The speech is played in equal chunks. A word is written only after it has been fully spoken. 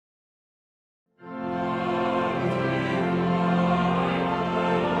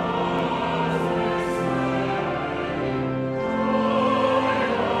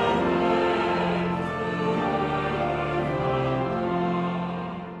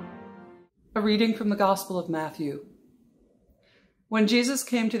A reading from the Gospel of Matthew. When Jesus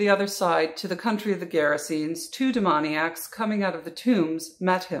came to the other side, to the country of the Gerasenes, 2 demoniacs coming out of the tombs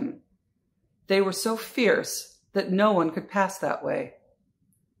met him. They were so fierce that no one could pass that way.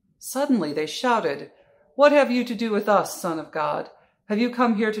 Suddenly they shouted, "What have you to do with us, Son of God? Have you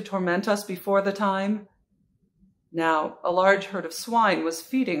come here to torment us before the time?" Now a large herd of swine was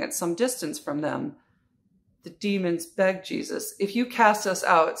feeding at some distance from them. The demons begged Jesus, "If you cast us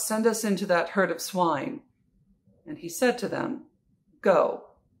out, send us into that herd of swine." And he said to them,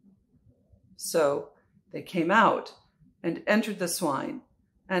 "Go." So they came out and entered the swine,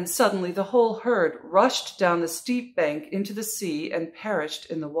 and suddenly the whole herd rushed down the steep bank into the sea and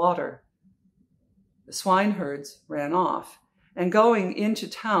perished in the water. The swineherds ran off, and going into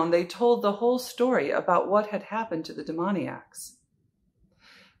town, they told the whole story about what had happened to the demoniacs.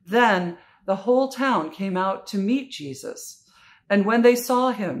 Then the whole town came out to meet Jesus, and when they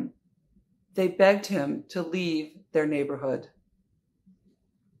saw him, they begged him to leave their neighborhood.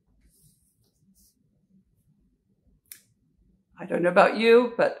 I don't know about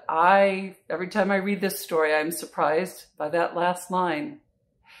you, but every time I read this story, I'm surprised by that last line.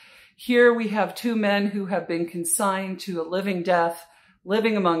 Here we have 2 men who have been consigned to a living death,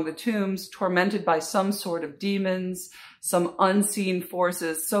 living among the tombs, tormented by some sort of demons, some unseen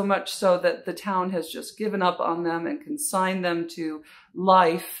forces, so much so that the town has just given up on them and consigned them to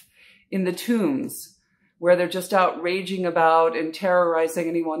life in the tombs, where they're just out raging about and terrorizing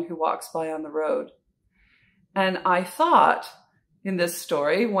anyone who walks by on the road. And I thought in this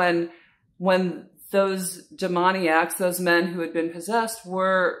story, when those demoniacs, those men who had been possessed,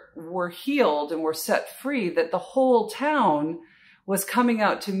 were healed and were set free, that the whole town was coming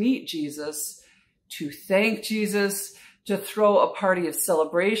out to meet Jesus, to thank Jesus, to throw a party of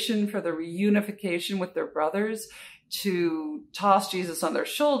celebration for the reunification with their brothers, to toss Jesus on their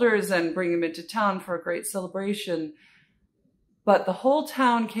shoulders and bring him into town for a great celebration. But the whole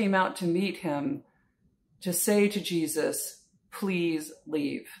town came out to meet him, to say to Jesus, "Please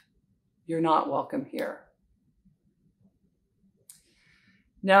leave. You're not welcome here."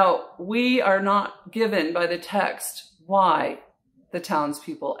 Now, we are not given by the text why the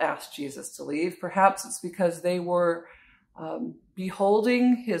townspeople asked Jesus to leave. Perhaps it's because they were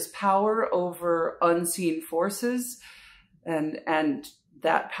beholding his power over unseen forces, and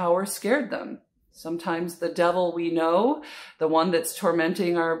that power scared them. Sometimes the devil we know, the one that's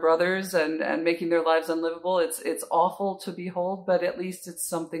tormenting our brothers and making their lives unlivable, it's awful to behold, but at least it's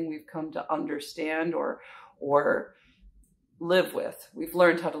something we've come to understand or live with. We've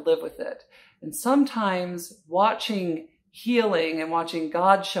learned how to live with it. And sometimes watching healing and watching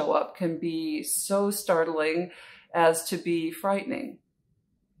God show up can be so startling as to be frightening.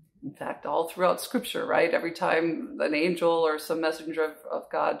 In fact, all throughout Scripture, right? Every time an angel or some messenger of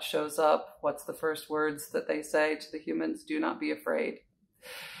God shows up, what's the first words that they say to the humans? "Do not be afraid."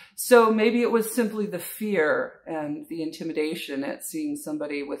 So maybe it was simply the fear and the intimidation at seeing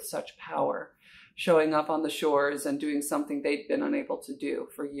somebody with such power showing up on the shores and doing something they'd been unable to do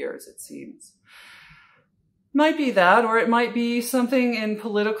for years, it seems. Might be that, or it might be something in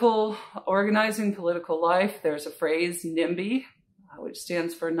organizing political life. There's a phrase, NIMBY, which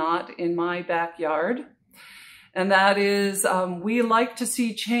stands for Not in My Backyard. And that is, we like to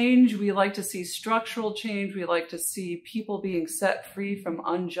see change. We like to see structural change. We like to see people being set free from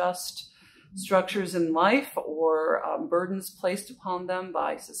unjust structures in life or burdens placed upon them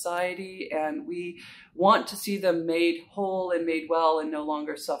by society. And we want to see them made whole and made well and no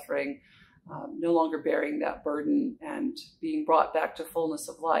longer suffering, no longer bearing that burden and being brought back to fullness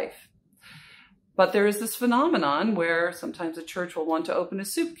of life. But there is this phenomenon where sometimes a church will want to open a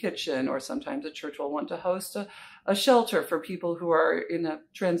soup kitchen, or sometimes a church will want to host a shelter for people who are in a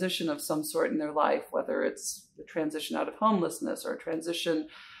transition of some sort in their life, whether it's the transition out of homelessness or a transition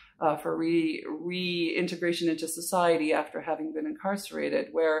for reintegration into society after having been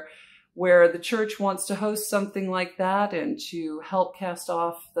incarcerated, where the church wants to host something like that and to help cast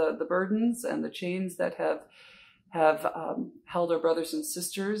off the burdens and the chains that have held our brothers and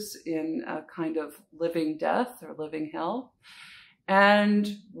sisters in a kind of living death or living hell. And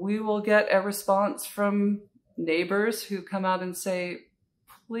we will get a response from neighbors who come out and say,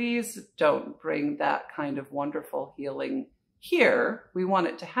 "Please don't bring that kind of wonderful healing here. We want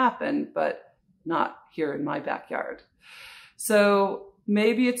it to happen, but not here in my backyard." So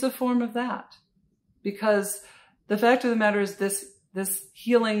maybe it's a form of that, because the fact of the matter is this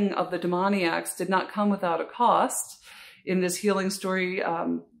healing of the demoniacs did not come without a cost. In this healing story,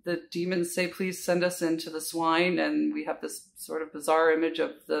 the demons say, "Please send us into the swine." And we have this sort of bizarre image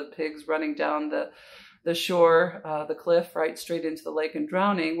of the pigs running down the shore, the cliff, right straight into the lake and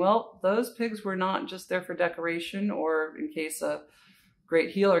drowning. Well, those pigs were not just there for decoration or in case a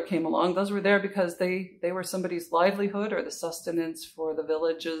great healer came along. Those were there because they were somebody's livelihood or the sustenance for the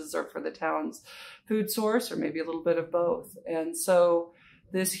villages or for the town's food source, or maybe a little bit of both. And so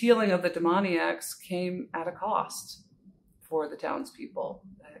this healing of the demoniacs came at a cost for the townspeople.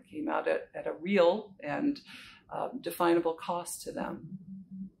 It came out at a real and definable cost to them.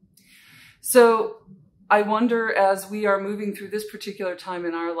 So I wonder, as we are moving through this particular time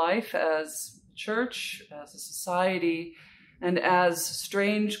in our life as a church, as a society, and as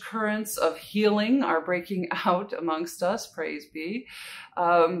strange currents of healing are breaking out amongst us, praise be,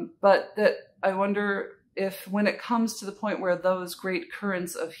 but that I wonder if when it comes to the point where those great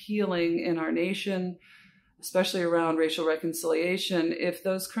currents of healing in our nation, especially around racial reconciliation, if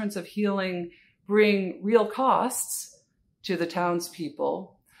those currents of healing bring real costs to the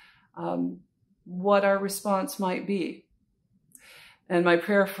townspeople, what our response might be. And my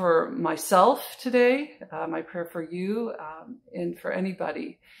prayer for myself today, my prayer for you, and for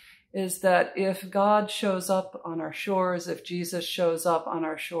anybody, is that if God shows up on our shores, if Jesus shows up on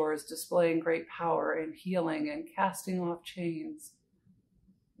our shores, displaying great power and healing and casting off chains,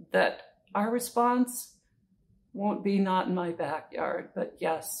 that our response won't be not in my backyard, but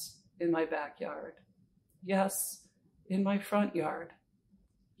yes, in my backyard. Yes, in my front yard.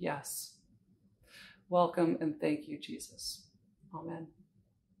 Yes. Welcome and thank you, Jesus. Amen.